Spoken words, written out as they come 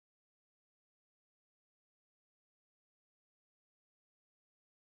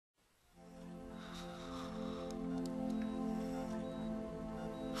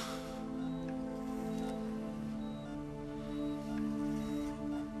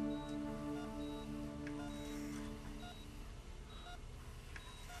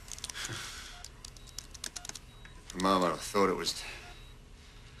moment, I thought it was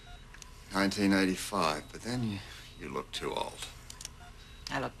 1985, but then you look too old.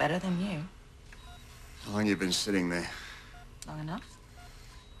 I look better than you. How long you been sitting there? Long enough.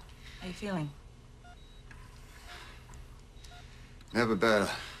 How you feeling? Never better.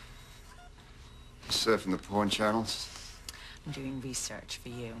 Surfing the porn channels? I'm doing research for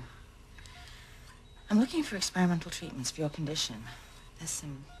you. I'm looking for experimental treatments for your condition. There's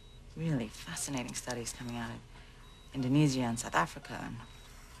some really fascinating studies coming out of Indonesia and South Africa and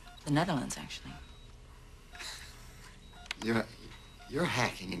the Netherlands, actually. You're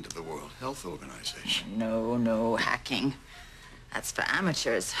hacking into the World Health Organization. No hacking. That's for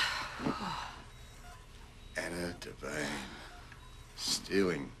amateurs. Anna Devane.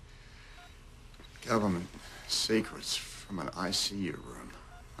 Stealing government secrets from an ICU room.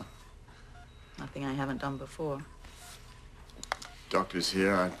 Huh. Nothing I haven't done before. Doctors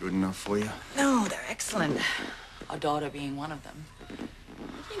here aren't good enough for you? No, they're excellent. Our daughter being one of them.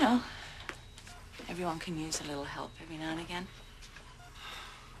 You know, everyone can use a little help every now and again.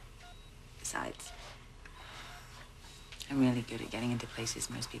 Besides, I'm really good at getting into places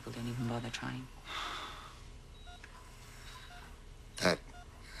most people don't even bother trying. That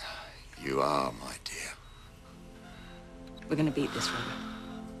you are, my dear. We're gonna beat this, Robert.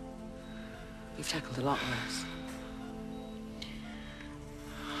 We've tackled a lot worse.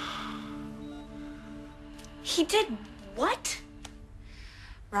 He did what?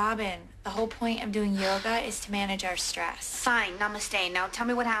 Robin, the whole point of doing yoga is to manage our stress. Fine, namaste. Now tell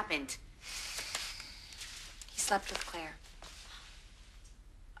me what happened. He slept with Claire.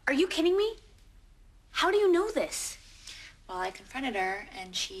 Are you kidding me? How do you know this? Well, I confronted her,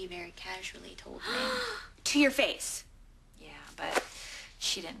 and she very casually told me. To your face. Yeah, but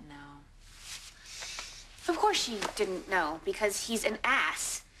she didn't know. Of course she didn't know, because he's an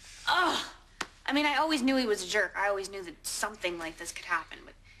ass. Ugh! I mean, I always knew he was a jerk. I always knew that something like this could happen,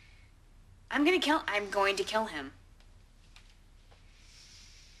 but I'm going to kill him.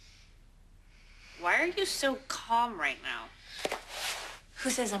 Why are you so calm right now? Who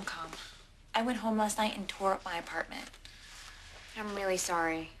says I'm calm? I went home last night and tore up my apartment. I'm really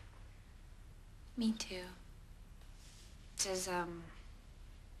sorry. Me too. Does,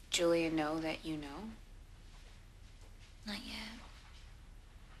 Julia know that you know? Not yet.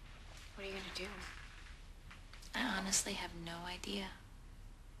 What are you gonna do? I honestly have no idea.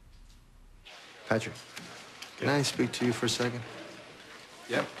 Patrick, can I speak to you for a second?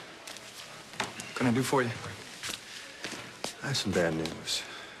 Yep. What can I do for you? I have some bad news.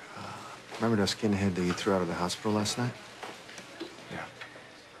 Remember that skinhead that you threw out of the hospital last night? Yeah.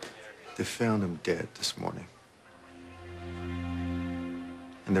 They found him dead this morning.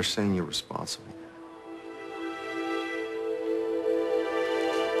 And they're saying you're responsible.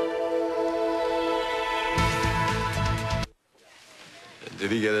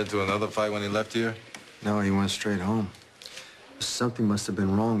 Did he get into another fight when he left here? No, he went straight home. Something must have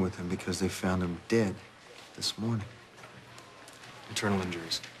been wrong with him because they found him dead this morning. Internal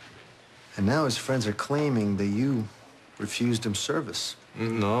injuries. And now his friends are claiming that you refused him service.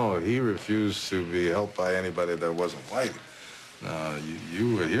 No, he refused to be helped by anybody that wasn't white. No,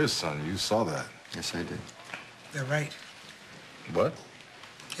 you were here, son. You saw that. Yes, I did. They're right. What?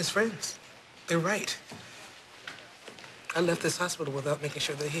 His friends. They're right. I left this hospital without making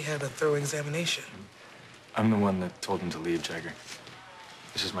sure that he had a thorough examination. I'm the one that told him to leave, Jagger.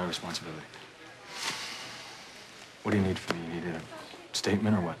 This is my responsibility. What do you need from me? You need a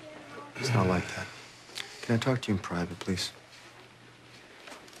statement or what? It's not like that. Can I talk to you in private, please?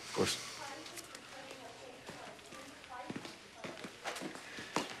 Of course.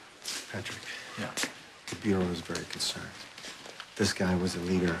 Patrick. Yeah. The Bureau is very concerned. This guy was the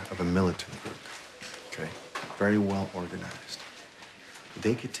leader of a militant group. Okay. Very well organized.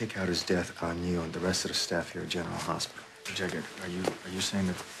 They could take out his death on you and the rest of the staff here at General Hospital. Jagger, are you saying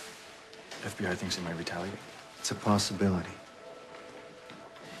that FBI thinks they might retaliate? It's a possibility.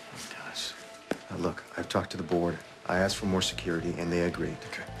 It does. Now, look, I've talked to the board. I asked for more security, and they agreed.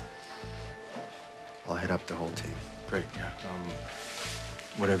 Okay. I'll head up the whole team. Great, yeah.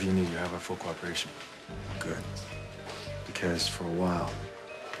 Whatever you need, you have our full cooperation. Good. Because for a while,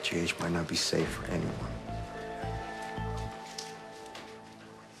 GH might not be safe for anyone.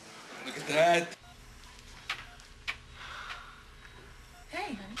 Look at that.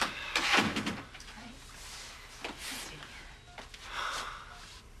 Hey, honey. Hi.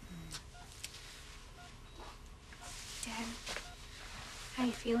 Dad, how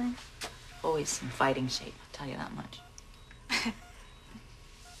you feeling? Always in fighting shape, I'll tell you that much.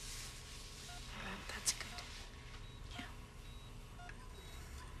 That's good. Yeah.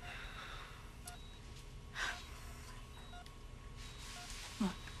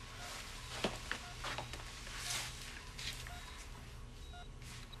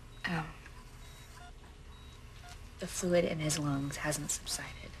 The fluid in his lungs hasn't subsided.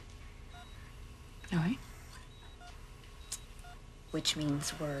 All right. Which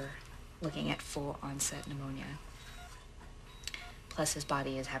means we're looking at full onset pneumonia. Plus his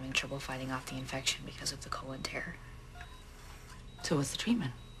body is having trouble fighting off the infection because of the colon tear. So what's the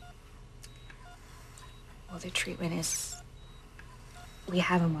treatment? Well, the treatment is... We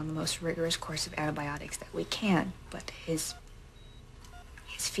have him on the most rigorous course of antibiotics that we can, but his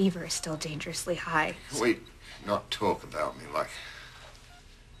fever is still dangerously high. Wait, not talk about me like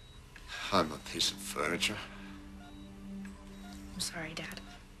I'm a piece of furniture. I'm sorry, Dad.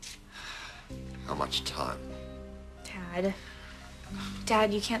 How much time?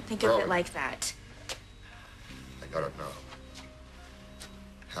 Dad, you can't think of Bro. it like that. I gotta know.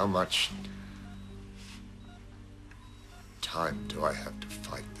 How much time do I have to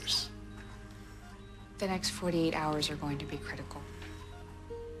fight this? The next 48 hours are going to be critical.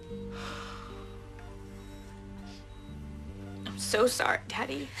 I'm so sorry,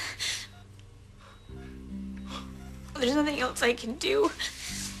 Daddy. There's nothing else I can do.